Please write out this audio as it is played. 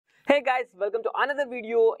Hey guys, welcome to another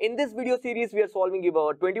video. In this video series, we are solving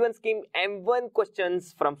about 21 scheme M1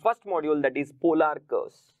 questions from first module, that is polar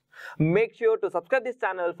curves. Make sure to subscribe this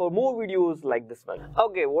channel for more videos like this one.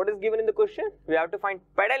 Okay, what is given in the question? We have to find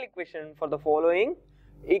pedal equation for the following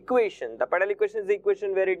equation. The pedal equation is the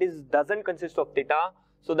equation where it doesn't consist of theta.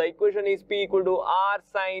 So the equation is P equal to R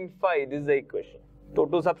sine phi. This is the equation. So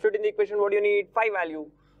to substitute in the equation, what do you need? Phi value.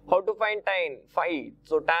 How to find tan phi?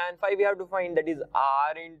 So tan phi we have to find, that is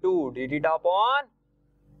R into d theta upon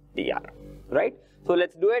dr, right? So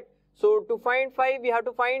let's do it. So to find phi we have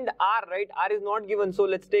to find R, right? R is not given, so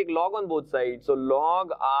let's take log on both sides. So log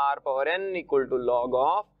R power n equal to log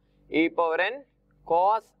of a power n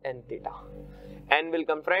cos n theta. N will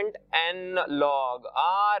confront n log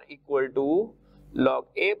R equal to log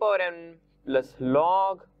a power n plus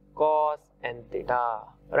log cos n theta,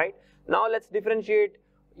 right? Now let's differentiate.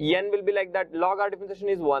 N will be like that. Log R differentiation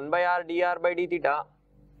is 1 by R dr by d theta.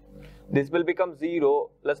 This will become 0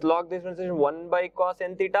 plus log differentiation 1 by cos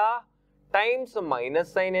n theta times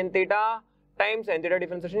minus sin n theta times n theta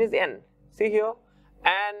differentiation is n. See here,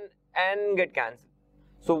 and n get cancelled.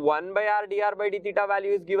 So 1 by R dr by d theta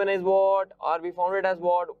value is given as what? Or we found it as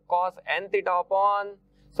what? Cos n theta upon,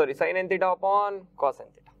 sin n theta upon cos n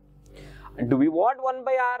theta. Do we want 1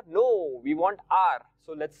 by R? No, we want R.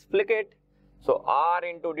 So let's flick it. So R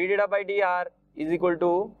into d theta by dr is equal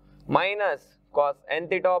to minus cos n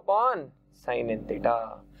theta upon sin n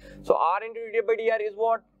theta. So R into d theta by dr is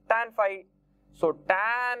what? Tan phi. So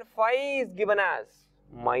tan phi is given as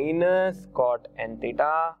minus cot n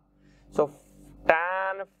theta. So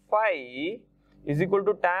tan phi is equal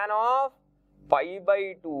to tan of pi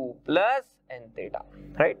by 2 plus n theta,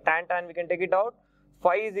 right? Tan we can take it out.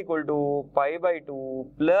 Phi is equal to pi by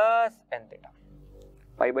 2 plus n theta.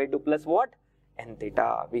 Pi by 2 plus what? N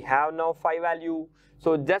theta. We have now phi value.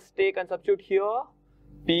 So just take and substitute here.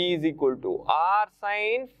 P is equal to R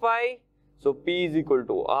sin phi. So P is equal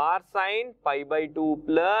to R sin pi by 2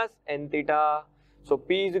 plus n theta. So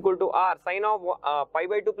P is equal to R. Sin of pi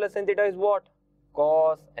by 2 plus n theta is what?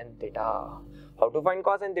 Cos n theta. How to find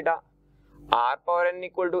cos n theta? R power n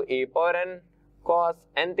equal to a power n cos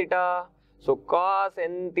n theta. So cos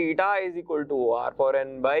n theta is equal to R power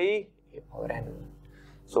n by a power n.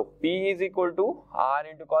 So P is equal to R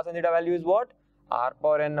into cos n theta value is what? R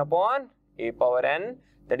power n upon a power n,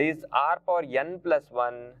 that is R power n plus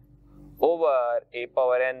 1 over a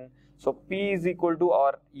power n. So P is equal to,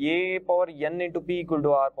 or a power n into P equal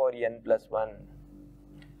to R power n plus 1.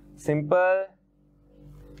 Simple?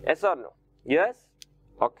 Yes or no? Yes?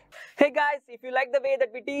 Okay. Hey guys, if you like the way that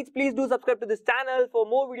we teach, please do subscribe to this channel for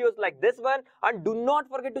more videos like this one, and do not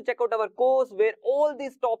forget to check out our course where all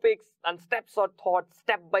these topics and steps are taught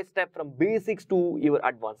step by step from basics to your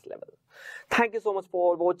advanced level. Thank you so much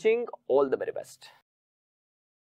for watching. All the very best.